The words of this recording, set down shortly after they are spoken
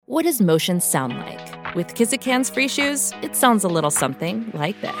What does motion sound like? With Kizik hands-free shoes, it sounds a little something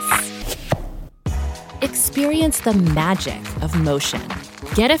like this. Experience the magic of motion.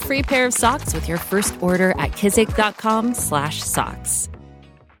 Get a free pair of socks with your first order at kizik.com/socks.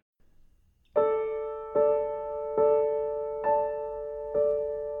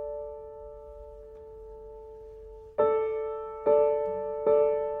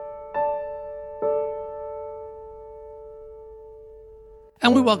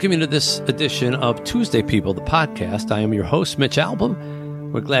 And we welcome you to this edition of Tuesday People, the podcast. I am your host, Mitch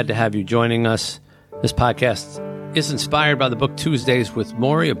Albom. We're glad to have you joining us. This podcast is inspired by the book Tuesdays with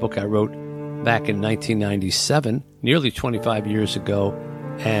Morrie, a book I wrote back in 1997, nearly 25 years ago.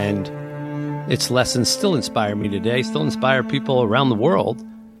 And its lessons still inspire me today, still inspire people around the world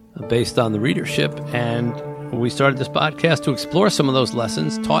based on the readership. And we started this podcast to explore some of those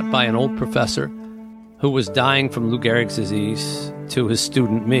lessons taught by an old professor who was dying from Lou Gehrig's disease to his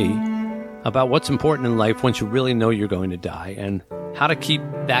student me about what's important in life once you really know you're going to die, and how to keep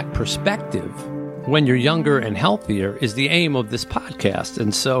that perspective when you're younger and healthier is the aim of this podcast.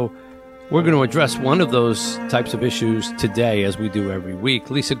 And so we're going to address one of those types of issues today, as we do every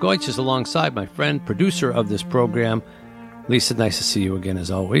week. Lisa Goetsch is alongside, my friend, producer of this program. Lisa, nice to see you again, as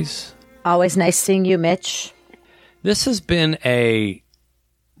always. Always nice seeing you, Mitch. This has been a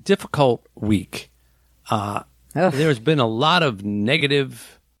difficult week. There's been a lot of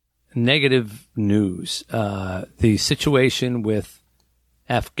negative news. The situation with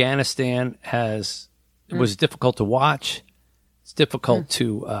Afghanistan was difficult to watch. It's difficult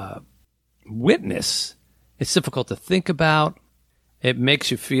to witness. It's difficult to think about. It makes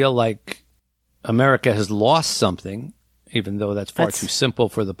you feel like America has lost something, even though that's far too simple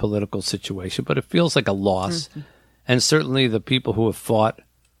for the political situation. But it feels like a loss. Mm-hmm. And certainly the people who have fought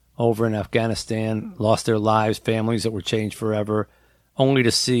over in Afghanistan lost their lives, families that were changed forever, only to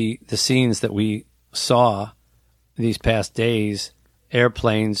see the scenes that we saw these past days,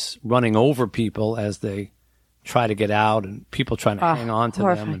 airplanes running over people as they try to get out and people trying to hang on to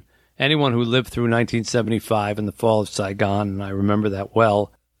them. And anyone who lived through 1975 and the fall of Saigon, and I remember that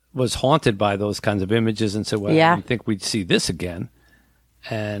well, was haunted by those kinds of images and said, well, I didn't think we'd see this again.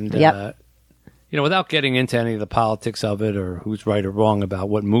 And without getting into any of the politics of it or who's right or wrong about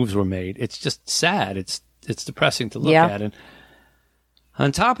what moves were made, it's just sad. It's depressing to look at. And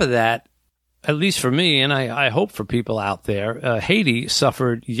on top of that, at least for me, and I hope for people out there, Haiti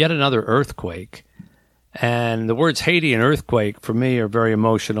suffered yet another earthquake. And the words Haiti and earthquake, for me, are very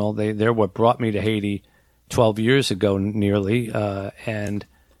emotional. They're what brought me to Haiti 12 years ago, nearly, and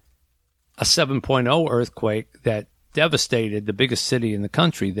a 7.0 earthquake that devastated the biggest city in the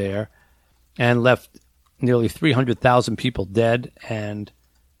country there, and left nearly 300,000 people dead and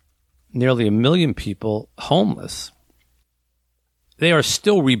nearly 1 million people homeless. They are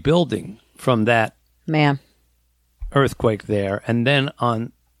still rebuilding from that earthquake there. And then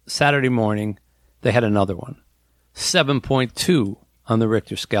on Saturday morning, they had another one, 7.2 on the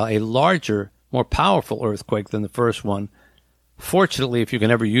Richter scale, a larger, more powerful earthquake than the first one. Fortunately, if you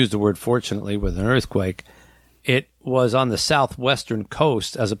can ever use the word fortunately with an earthquake, it was on the southwestern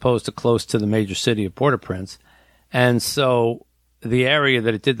coast as opposed to close to the major city of Port-au-Prince. And so the area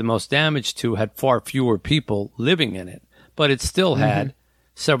that it did the most damage to had far fewer people living in it. But it still had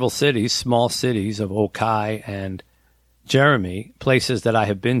several cities, small cities of Okai and Jeremy, places that I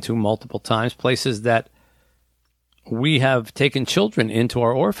have been to multiple times, places that we have taken children into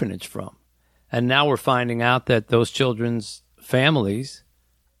our orphanage from. And now we're finding out that those children's families,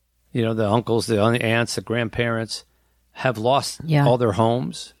 the uncles, the aunts, the grandparents, have lost all their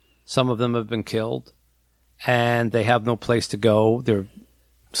homes. Some of them have been killed, and they have no place to go. They're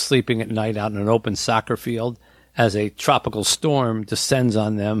sleeping at night out in an open soccer field as a tropical storm descends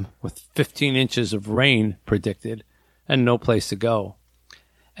on them with 15 inches of rain predicted and no place to go.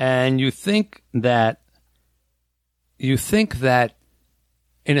 And you think that in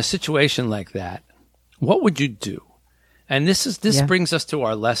a situation like that, what would you do? And this brings us to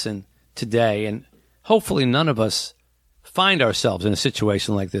our lesson today, and hopefully none of us find ourselves in a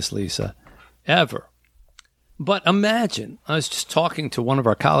situation like this, Lisa, ever. But imagine, I was just talking to one of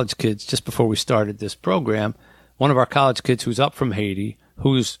our college kids just before we started this program, one of our college kids who's up from Haiti,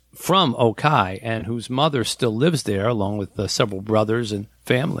 who's from Okai, and whose mother still lives there, along with several brothers and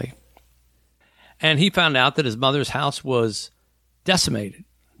family. And he found out that his mother's house was decimated,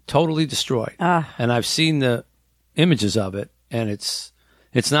 totally destroyed. And I've seen the images of it, and it's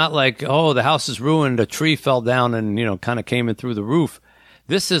not like, the house is ruined, a tree fell down and, kind of came in through the roof.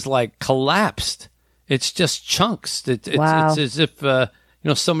 This is like collapsed. It's just chunks. It's as if,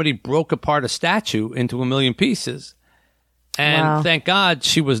 somebody broke apart a statue into 1 million pieces. And Wow. thank God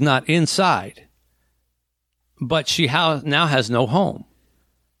she was not inside. But she now has no home.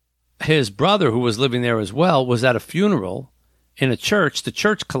 His brother, who was living there as well, was at a funeral in a church. The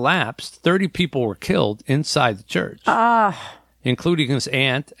church collapsed. 30 people were killed inside the church, including his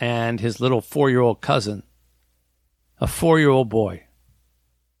aunt and his little 4-year-old cousin, a 4-year-old boy.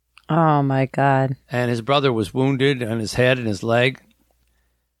 Oh, my God. And his brother was wounded on his head and his leg.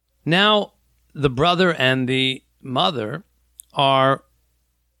 Now, the brother and the mother are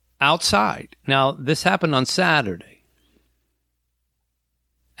outside. Now, this happened on Saturday.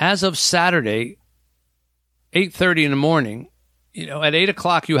 As of Saturday, 8:30 in the morning, at 8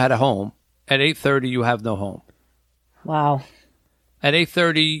 o'clock you had a home. At 8:30 you have no home. Wow. At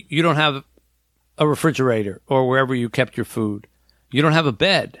 8:30 you don't have a refrigerator or wherever you kept your food. You don't have a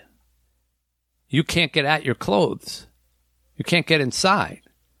bed. You can't get at your clothes. You can't get inside.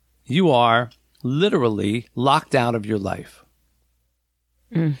 You are literally locked out of your life.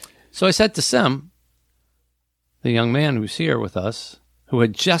 So I said to Sem, the young man who's here with us, who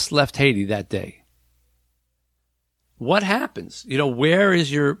had just left Haiti that day, what happens? Where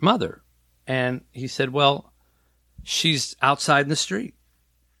is your mother? And he said, well, she's outside in the street.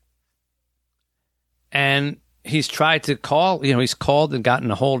 And he's tried to call, he's called and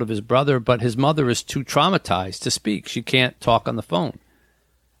gotten a hold of his brother, but his mother is too traumatized to speak. She can't talk on the phone.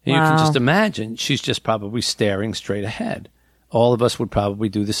 And you can just imagine she's just probably staring straight ahead. All of us would probably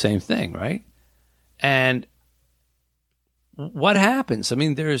do the same thing, right? And what happens? I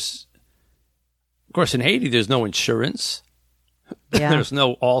mean, of course, in Haiti, there's no insurance. Yeah. There's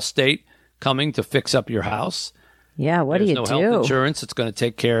no Allstate coming to fix up your house. Yeah, what do you do? There's no health insurance that's going to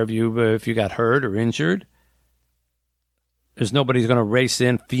take care of you if you got hurt or injured. There's nobody who's going to race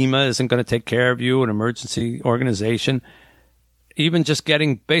in. FEMA isn't going to take care of you, an emergency organization. Even just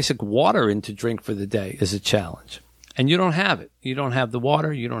getting basic water in to drink for the day is a challenge. And you don't have it. You don't have the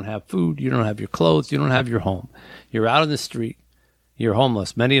water. You don't have food. You don't have your clothes. You don't have your home. You're out on the street. You're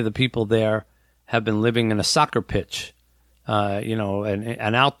homeless. Many of the people there have been living in a soccer pitch,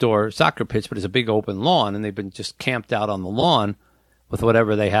 an outdoor soccer pitch, but it's a big open lawn, and they've been just camped out on the lawn with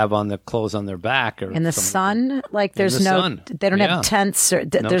whatever they have on the clothes on their back. Or in the sun? Like there's sun. They don't have tents or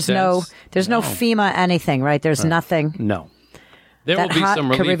there's no FEMA anything, right? There's nothing. No. There That will be hot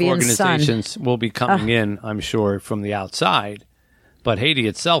some relief Caribbean organizations will be coming in, I'm sure, from the outside. But Haiti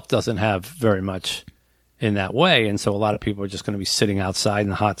itself doesn't have very much in that way. And so a lot of people are just going to be sitting outside in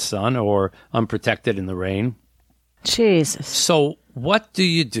the hot sun or unprotected in the rain. Jesus. So what do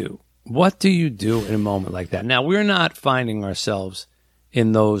you do? What do you do in a moment like that? Now, we're not finding ourselves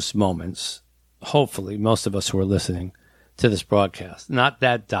in those moments, hopefully, most of us who are listening to this broadcast, not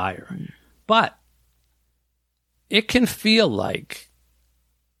that dire. But it can feel like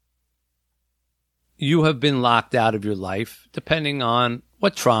you have been locked out of your life, depending on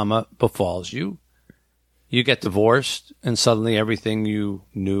what trauma befalls you. You get divorced, and suddenly everything you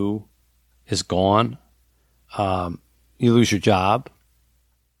knew is gone. You lose your job,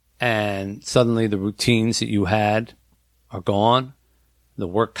 and suddenly the routines that you had are gone. The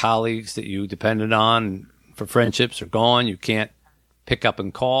work colleagues that you depended on for friendships are gone. You can't pick up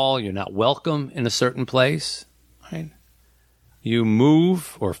and call. You're not welcome in a certain place. Right? You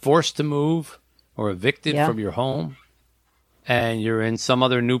move or forced to move or evicted from your home, and you're in some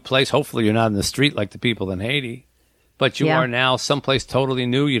other new place. Hopefully you're not in the street like the people in Haiti, but you are now someplace totally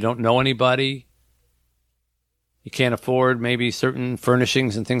new. You don't know anybody. You can't afford maybe certain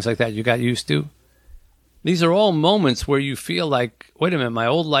furnishings and things like that you got used to. These are all moments where you feel like, wait a minute, my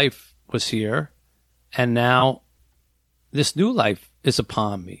old life was here, and now this new life is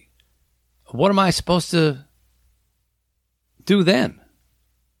upon me. What am I supposed to do then?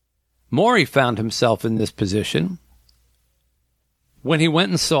 Maury found himself in this position when he went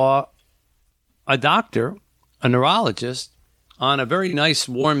and saw a doctor, a neurologist, on a very nice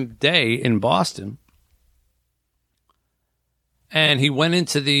warm day in Boston. And he went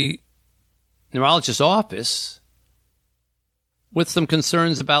into the neurologist's office with some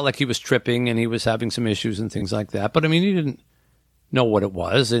concerns about, like, he was tripping and he was having some issues and things like that. But I mean, he didn't know what it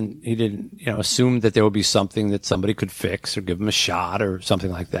was, and he didn't, assume that there would be something that somebody could fix or give him a shot or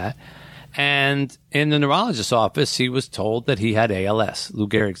something like that. And in the neurologist's office, he was told that he had ALS, Lou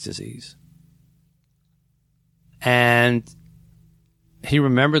Gehrig's disease. And he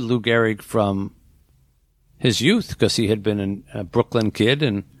remembered Lou Gehrig from his youth because he had been a Brooklyn kid,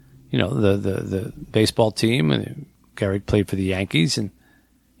 and the baseball team, and Gehrig played for the Yankees, and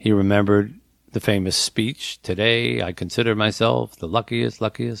he remembered the famous speech, "Today I consider myself the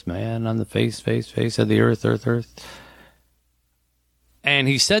luckiest man on the face of the earth. And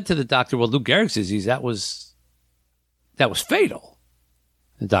he said to the doctor, well, Lou Gehrig's disease, that was that was fatal?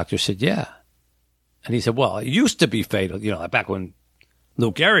 The doctor said, yeah. And he said, well, it used to be fatal, back when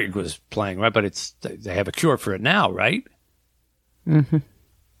Lou Gehrig was playing, right? But they have a cure for it now, right? Mm-hmm.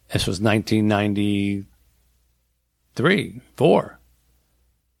 This was 1993, 4.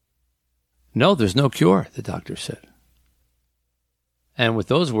 No, there's no cure, the doctor said. And with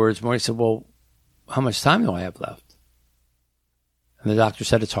those words, Maury said, well, how much time do I have left? And the doctor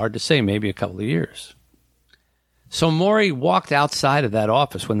said, it's hard to say, maybe a couple of years. So Maury walked outside of that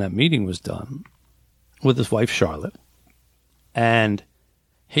office when that meeting was done with his wife, Charlotte, and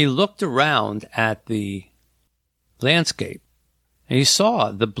he looked around at the landscape, and he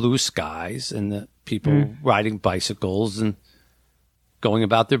saw the blue skies and the people riding bicycles and going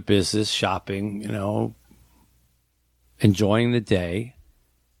about their business, shopping, enjoying the day.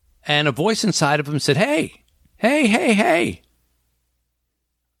 And a voice inside of him said, hey,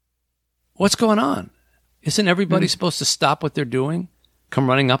 what's going on? Isn't everybody supposed to stop what they're doing, come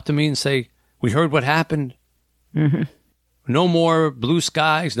running up to me and say, we heard what happened? Mm-hmm. No more blue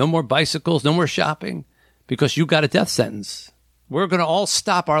skies, no more bicycles, no more shopping, because you got a death sentence. We're going to all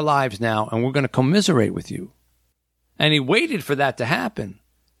stop our lives now, and we're going to commiserate with you. And he waited for that to happen,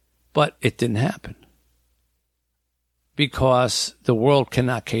 but it didn't happen, because the world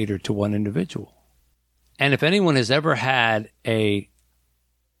cannot cater to one individual. And if anyone has ever had a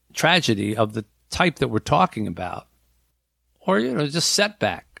tragedy of the type that we're talking about, or, just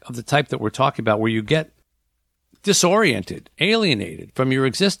setback of the type that we're talking about, where you get disoriented, alienated from your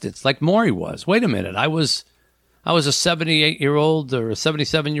existence, like Maury was. Wait a minute, I was a 78-year-old or a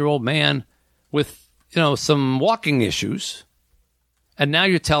 77-year-old man with, some walking issues, and now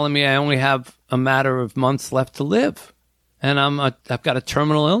you're telling me I only have a matter of months left to live, and I've got a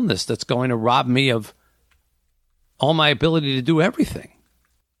terminal illness that's going to rob me of all my ability to do everything.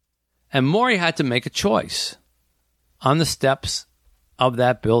 And Maury had to make a choice on the steps of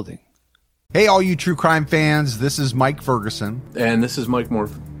that building. Hey, all you true crime fans, this is Mike Ferguson. And this is Mike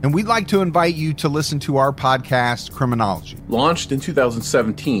Morphin. And we'd like to invite you to listen to our podcast, Criminology. Launched in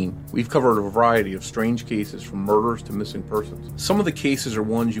 2017, we've covered a variety of strange cases from murders to missing persons. Some of the cases are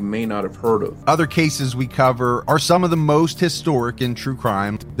ones you may not have heard of. Other cases we cover are some of the most historic in true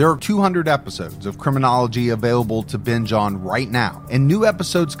crime. There are 200 episodes of Criminology available to binge on right now, and new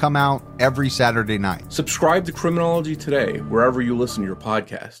episodes come out every Saturday night. Subscribe to Criminology today, wherever you listen to your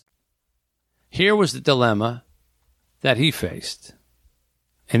podcast. Here was the dilemma that he faced,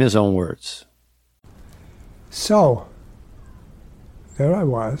 in his own words. So, there I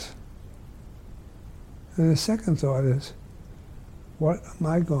was. And the second thought is, what am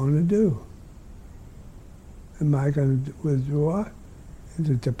I going to do? Am I going to withdraw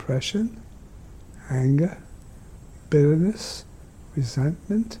into depression, anger, bitterness,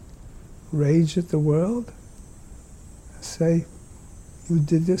 resentment, rage at the world? Say, you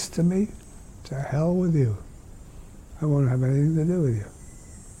did this to me? To hell with you. I won't have anything to do with you.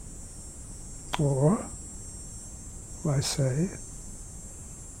 Or I say,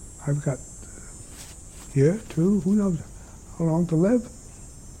 I've got a year, 2, who knows how long to live.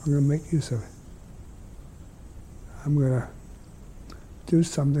 I'm going to make use of it. I'm going to do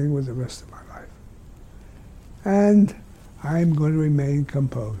something with the rest of my life. And I'm going to remain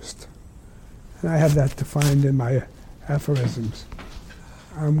composed. And I have that defined in my aphorisms.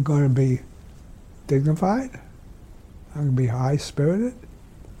 I'm going to be dignified, I'm going to be high-spirited,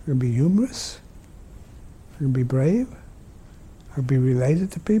 I'm going to be humorous, I'm going to be brave, I'm going to be related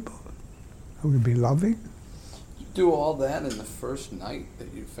to people, I'm going to be loving. Did you do all that in the first night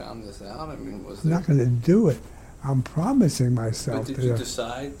that you found this out? I mean, was I'm not going to do it. I'm promising myself. But did you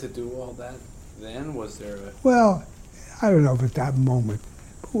decide to do all that then? Was there a... Well, I don't know if at that moment,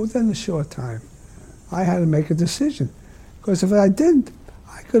 but within a short time, I had to make a decision. Because if I didn't,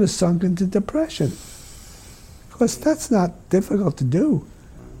 I could have sunk into depression. Because that's not difficult to do.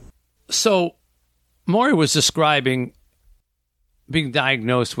 So, Maury was describing being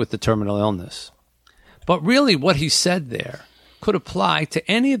diagnosed with the terminal illness. But really what he said there could apply to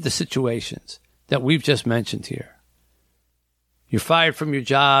any of the situations that we've just mentioned here. You're fired from your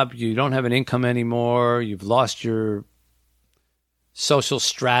job, you don't have an income anymore, you've lost your social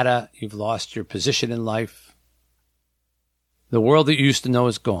strata, you've lost your position in life. The world that you used to know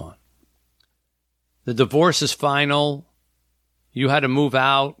is gone. The divorce is final. You had to move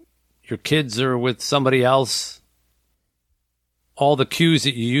out. Your kids are with somebody else. All the cues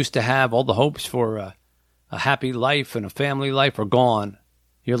that you used to have, all the hopes for a happy life and a family life are gone.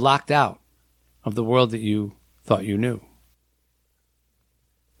 You're locked out of the world that you thought you knew.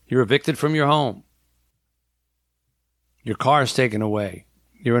 You're evicted from your home. Your car is taken away.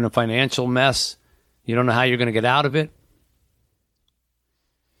 You're in a financial mess. You don't know how you're going to get out of it.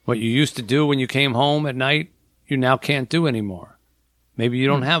 What you used to do when you came home at night, you now can't do anymore. Maybe you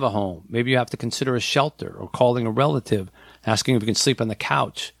don't have a home. Maybe you have to consider a shelter or calling a relative, asking if you can sleep on the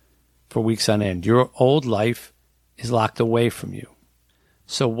couch for weeks on end. Your old life is locked away from you.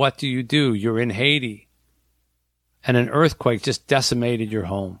 So what do? You're in Haiti, and an earthquake just decimated your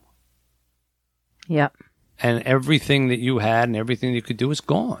home. Yep. And everything that you had and everything you could do is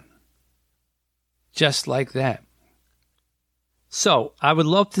gone. Just like that. So I would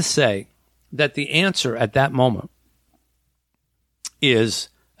love to say that the answer at that moment is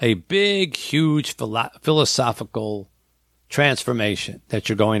a big, huge philosophical transformation that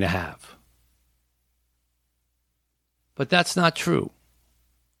you're going to have. But that's not true.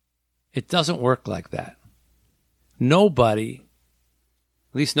 It doesn't work like that. Nobody,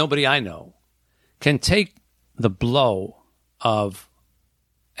 at least nobody I know, can take the blow of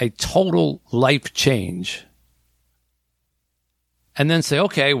a total life change and then say,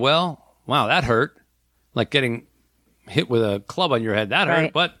 okay, well, wow, that hurt. Like getting hit with a club on your head. That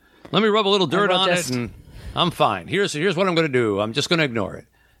hurt, but let me rub a little dirt on it and I'm fine. Here's what I'm going to do. I'm just going to ignore it.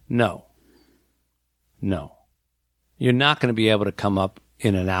 No. You're not going to be able to come up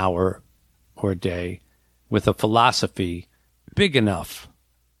in an hour or a day with a philosophy big enough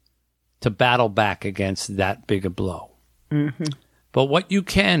to battle back against that big a blow. Mm-hmm. But what you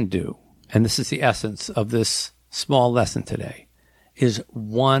can do, and this is the essence of this small lesson today, is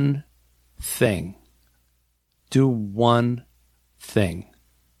one thing. Do one thing.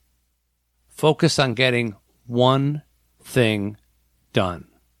 Focus on getting one thing done.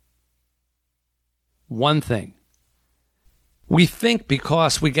 One thing. We think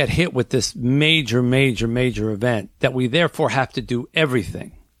because we get hit with this major event that we therefore have to do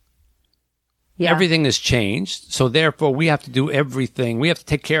everything. Yeah. Everything has changed, so therefore we have to do everything. We have to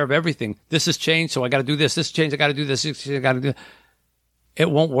take care of everything. This has changed, so I got to do this. This changed, I got to do this. I got to do.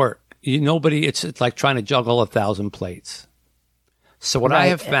 It won't work. It's like trying to juggle 1,000 plates. So what I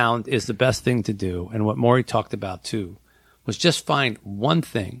have found is the best thing to do, and what Maury talked about too, was just find one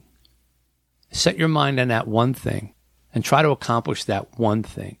thing, set your mind on that one thing, and try to accomplish that one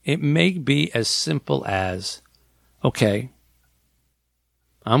thing. It may be as simple as, okay,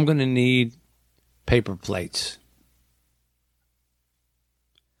 I'm going to need paper plates.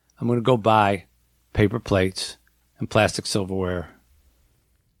 I'm going to go buy paper plates and plastic silverware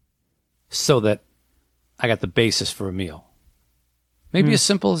so that I got the basis for a meal. Maybe as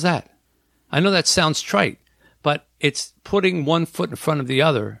simple as that. I know that sounds trite, but it's putting one foot in front of the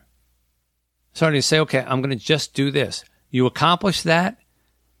other. Starting to say, okay, I'm going to just do this. You accomplish that,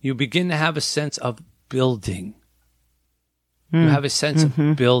 you begin to have a sense of building. You have a sense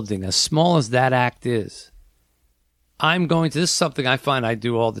of building, as small as that act is. This is something I find I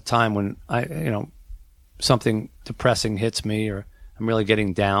do all the time when something depressing hits me or I'm really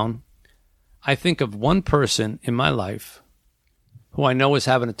getting down. I think of one person in my life who I know is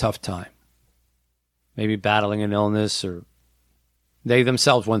having a tough time, maybe battling an illness, or they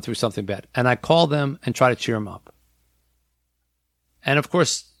themselves went through something bad. And I call them and try to cheer them up. And of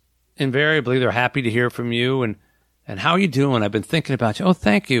course, invariably, they're happy to hear from you. And how are you doing? I've been thinking about you. Oh,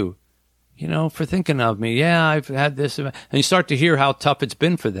 thank you, for thinking of me. Yeah, I've had this. And you start to hear how tough it's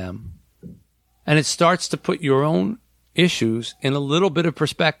been for them. And it starts to put your own issues in a little bit of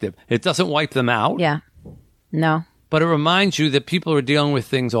perspective. It doesn't wipe them out. Yeah. No. But it reminds you that people are dealing with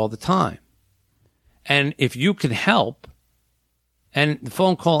things all the time. And if you can help, and the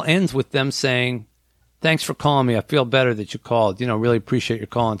phone call ends with them saying, thanks for calling me. I feel better that you called. Really appreciate your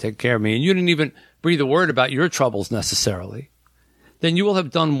call and take care of me. And you didn't even breathe a word about your troubles necessarily. Then you will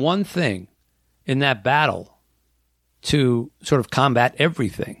have done one thing in that battle to sort of combat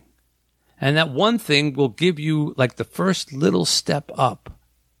everything. And that one thing will give you like the first little step up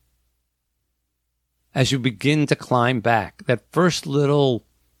as you begin to climb back. That first little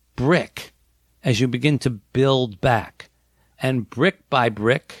brick as you begin to build back. And brick by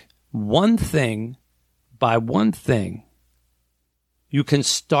brick, one thing by one thing, you can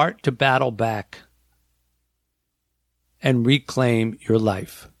start to battle back and reclaim your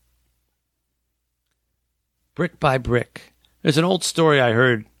life. Brick by brick. There's an old story I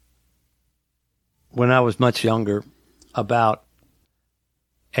heard when I was much younger about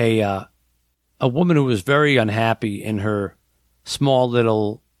a woman who was very unhappy in her small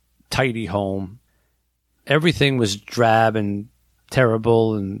little tidy home. Everything was drab and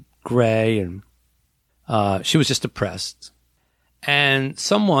terrible and gray, and she was just depressed. And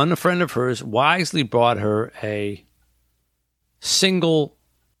someone, a friend of hers, wisely brought her a single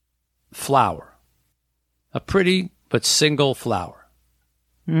flower, a pretty but single flower,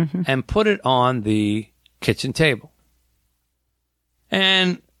 and put it on the kitchen table.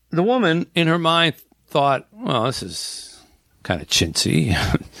 And the woman, in her mind, thought, well, this is kind of chintzy.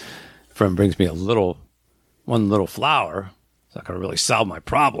 Friend brings me one little flower. It's not going to really solve my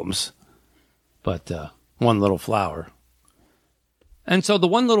problems. But one little flower. And so the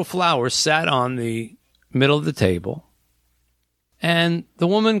one little flower sat on the middle of the table. And the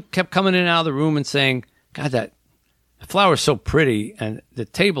woman kept coming in and out of the room and saying, God, that flower is so pretty and the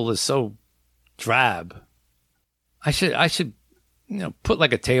table is so drab. I should put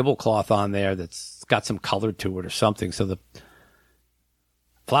like a tablecloth on there that's got some color to it or something so the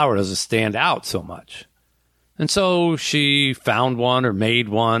flower doesn't stand out so much. And so she found one or made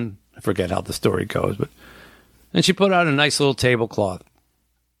one. I forget how the story goes, and she put out a nice little tablecloth.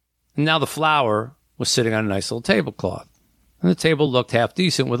 And now the flower was sitting on a nice little tablecloth. And the table looked half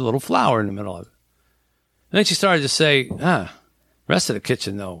decent with a little flower in the middle of it. And then she started to say, the rest of the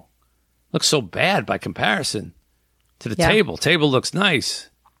kitchen, though, looks so bad by comparison to the table. Table looks nice.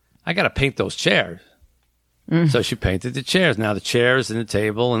 I got to paint those chairs. So she painted the chairs. Now the chairs and the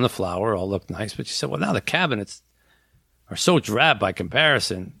table and the flower all look nice. But she said, well, now the cabinets are so drab by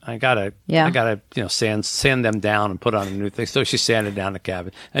comparison. I gotta sand them down and put on a new thing. So she sanded down the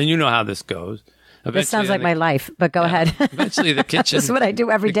cabinet. And you know how this goes. This sounds like my life, but go ahead. Eventually the kitchen. This is what I do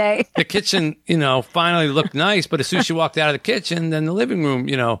every day. The kitchen, finally looked nice. But as soon as she walked out of the kitchen, then the living room,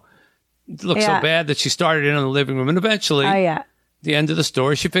 looked so bad that she started in on the living room. And eventually, the end of the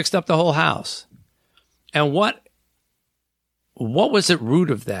story, she fixed up the whole house. And what was at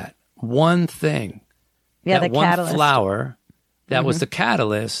root of that? One thing. Yeah, that the one catalyst. Flower that was the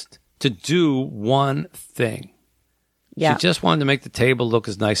catalyst to do one thing. Yeah. She just wanted to make the table look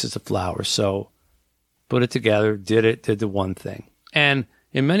as nice as the flower. So put it together, did the one thing. And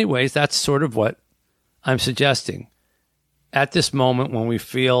in many ways, that's sort of what I'm suggesting. At this moment when we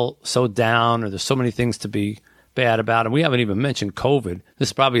feel so down or there's so many things to be bad about, and we haven't even mentioned COVID. This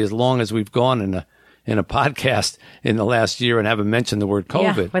is probably as long as we've gone in a podcast in the last year and haven't mentioned the word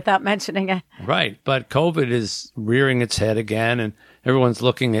COVID. Yeah, without mentioning it. Right. But COVID is rearing its head again, and everyone's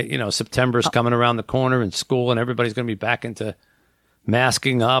looking at, September's coming around the corner in school, and everybody's going to be back into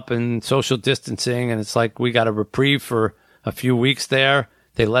masking up and social distancing. And it's like we got a reprieve for a few weeks there.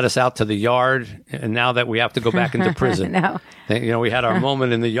 They let us out to the yard, and now that we have to go back into prison. No. We had our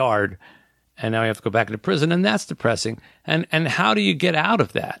moment in the yard, and now we have to go back into prison, and that's depressing. And how do you get out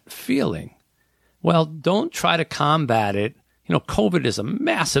of that feeling? Well, don't try to combat it. COVID is a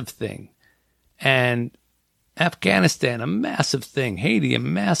massive thing. And Afghanistan, a massive thing. Haiti, a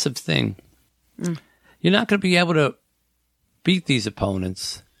massive thing. You're not going to be able to beat these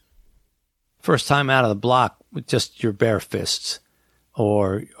opponents first time out of the block with just your bare fists.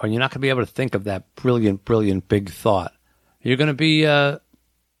 Or you're not going to be able to think of that brilliant, brilliant big thought. You're going to be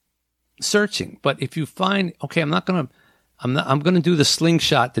searching. But if you find, okay, I'm going to do the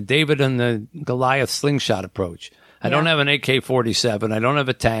slingshot, the David and the Goliath slingshot approach. I don't have an AK-47. I don't have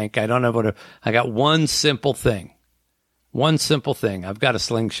a tank. I don't have I got one simple thing. One simple thing. I've got a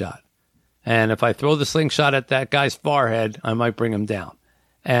slingshot. And if I throw the slingshot at that guy's forehead, I might bring him down.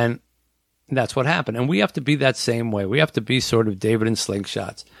 And that's what happened. And we have to be that same way. We have to be sort of David and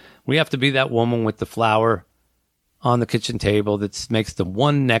slingshots. We have to be that woman with the flower on the kitchen table that makes the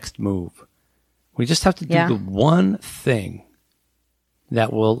one next move. We just have to do the one thing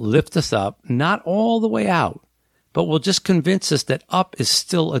that will lift us up, not all the way out, but will just convince us that up is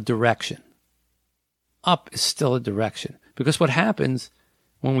still a direction. Up is still a direction. Because what happens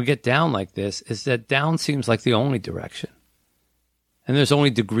when we get down like this is that down seems like the only direction. And there's only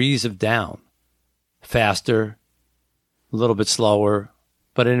degrees of down. Faster, a little bit slower,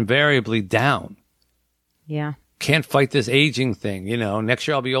 but invariably down. Yeah. Can't fight this aging thing. Next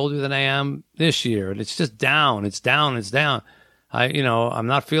year I'll be older than I am this year. And it's just down. It's down. It's down. I'm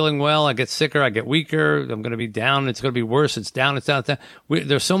not feeling well. I get sicker. I get weaker. I'm going to be down. It's going to be worse. It's down. It's down. It's down.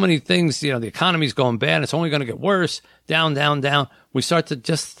 There's so many things. The economy's going bad. It's only going to get worse. Down, down, down. We start to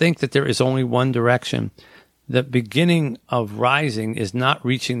just think that there is only one direction. The beginning of rising is not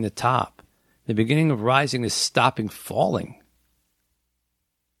reaching the top. The beginning of rising is stopping falling.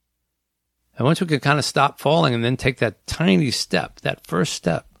 And once we can kind of stop falling and then take that tiny step, that first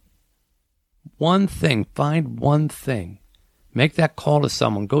step, one thing, find one thing. Make that call to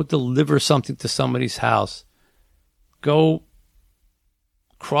someone. Go deliver something to somebody's house. Go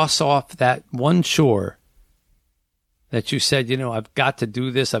cross off that one chore that you said, I've got to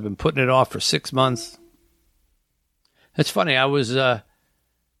do this. I've been putting it off for 6 months. It's funny. I've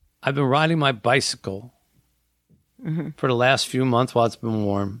been riding my bicycle for the last few months while it's been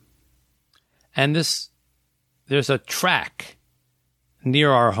warm. And there's a track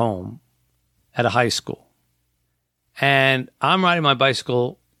near our home at a high school. And I'm riding my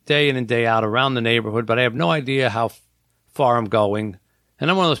bicycle day in and day out around the neighborhood, but I have no idea how far I'm going. And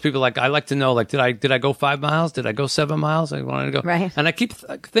I'm one of those people, like, I like to know, like, did I go 5 miles? Did I go 7 miles? I wanted to go. Right. And I keep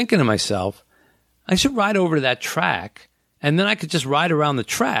thinking to myself, I should ride over to that track, and then I could just ride around the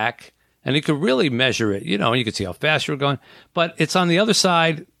track, and you could really measure it. You know, you could see how fast you're going. But it's on the other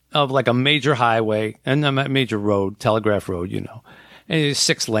side of, like, a major highway and a major road, Telegraph Road, you know. And there's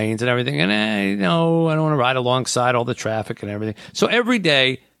 6 lanes and everything. And, you know, I don't want to ride alongside all the traffic and everything. So every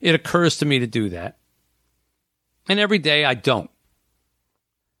day it occurs to me to do that. And every day I don't.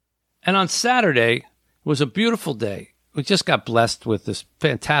 And on Saturday was a beautiful day. We just got blessed with this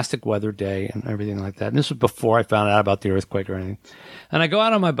fantastic weather day and everything like that. And this was before I found out about the earthquake or anything. And I go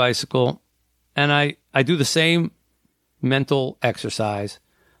out on my bicycle and I do the same mental exercise.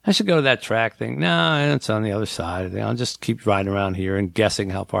 I should go to that track thing. No, it's on the other side. I'll just keep riding around here and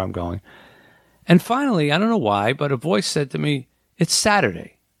guessing how far I'm going. And finally, I don't know why, but a voice said to me, it's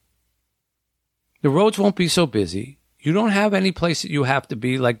Saturday. The roads won't be so busy. You don't have any place that you have to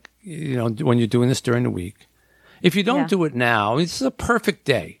be, like, you know, when you're doing this during the week. If you don't do it now, this is a perfect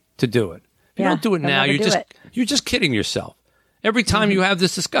day to do it. If you don't do it now, you're just kidding yourself. Every time you have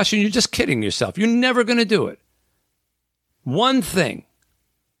this discussion, you're just kidding yourself. You're never going to do it. One thing.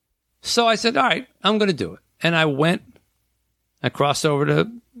 So I said, all right, I'm going to do it. And I went. I crossed over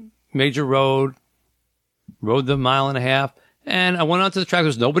to Major Road, rode the 1.5 miles, and I went onto the track. There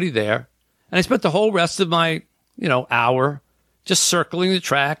was nobody there. And I spent the whole rest of my, hour just circling the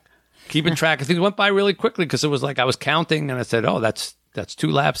track, keeping track of things. It went by really quickly because it was like I was counting, and I said, oh, that's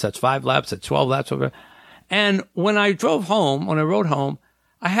 2 laps, that's 5 laps, that's 12 laps. And when I rode home,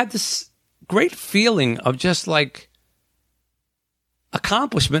 I had this great feeling of just like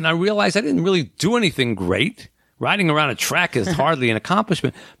accomplishment. I realized I didn't really do anything great. Riding around a track is hardly an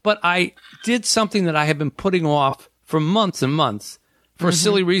accomplishment, but I did something that I had been putting off for months and months for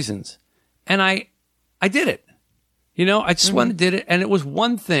silly reasons. And I did it. I just went and did it. And it was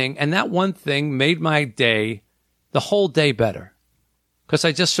one thing. And that one thing made my day, the whole day, better. Because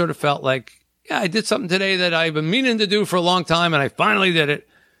I just sort of felt like, yeah, I did something today that I've been meaning to do for a long time. And I finally did it.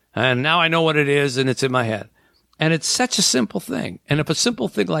 And now I know what it is. And it's in my head. And it's such a simple thing. And if a simple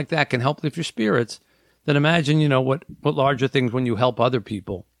thing like that can help lift your spirits, then imagine, what larger things when you help other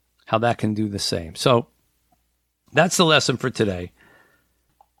people, how that can do the same. So that's the lesson for today.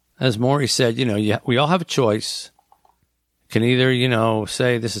 As Maury said, we all have a choice. Can either,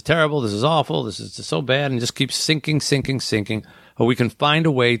 say this is terrible, this is awful, this is so bad, and just keep sinking, or we can find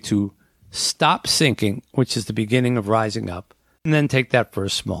a way to stop sinking, which is the beginning of rising up, and then take that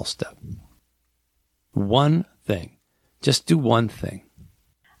first small step. One thing. Just do one thing.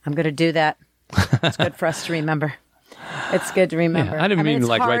 I'm going to do that. It's good for us to remember. It's good to remember. Yeah, I didn't mean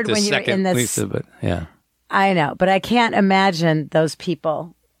like right this second, Lisa, but yeah. I know, but I can't imagine those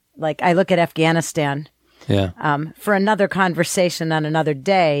people. Like, I look at Afghanistan. Yeah. For another conversation on another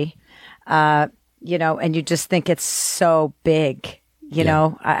day, and you just think it's so big.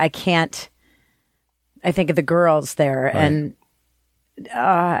 I can't. I think of the girls there, right. And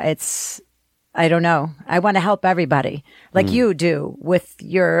I don't know. I want to help everybody like you do with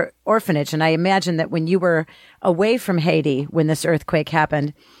your orphanage. And I imagine that when you were away from Haiti, when this earthquake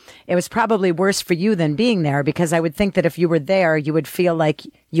happened, it was probably worse for you than being there, because I would think that if you were there, you would feel like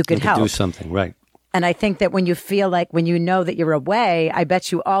you could help. Do something, right. And I think that when you know that you're away, I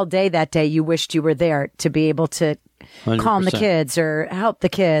bet you all day that day you wished you were there to be able to 100%. Calm the kids or help the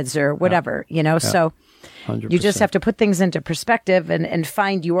kids or whatever, So 100%. You just have to put things into perspective and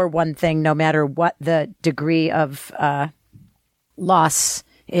find your one thing, no matter what the degree of loss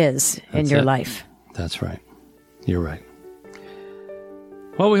is in your life. That's right. You're right.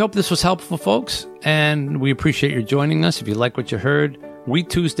 Well, we hope this was helpful, folks, and we appreciate your joining us. If you like what you heard,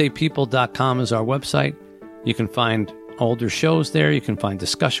 WeTuesdayPeople.com is our website. You can find older shows there. You can find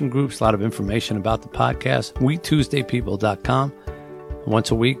discussion groups, a lot of information about the podcast. WeTuesdayPeople.com.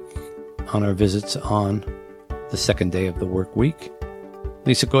 Once a week on our visits on the second day of the work week.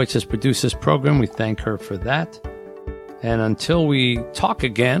 Lisa Goetz has produced this program. We thank her for that. And until we talk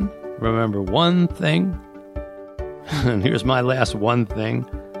again, remember one thing. And here's my last one thing.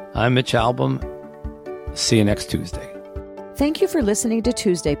 I'm Mitch Albom. See you next Tuesday. Thank you for listening to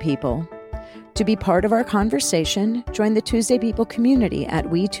Tuesday People. To be part of our conversation, join the Tuesday People community at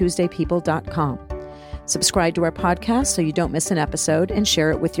WeTuesdayPeople.com. Subscribe to our podcast so you don't miss an episode, and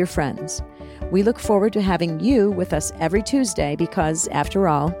share it with your friends. We look forward to having you with us every Tuesday because, after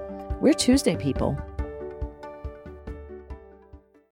all, we're Tuesday People.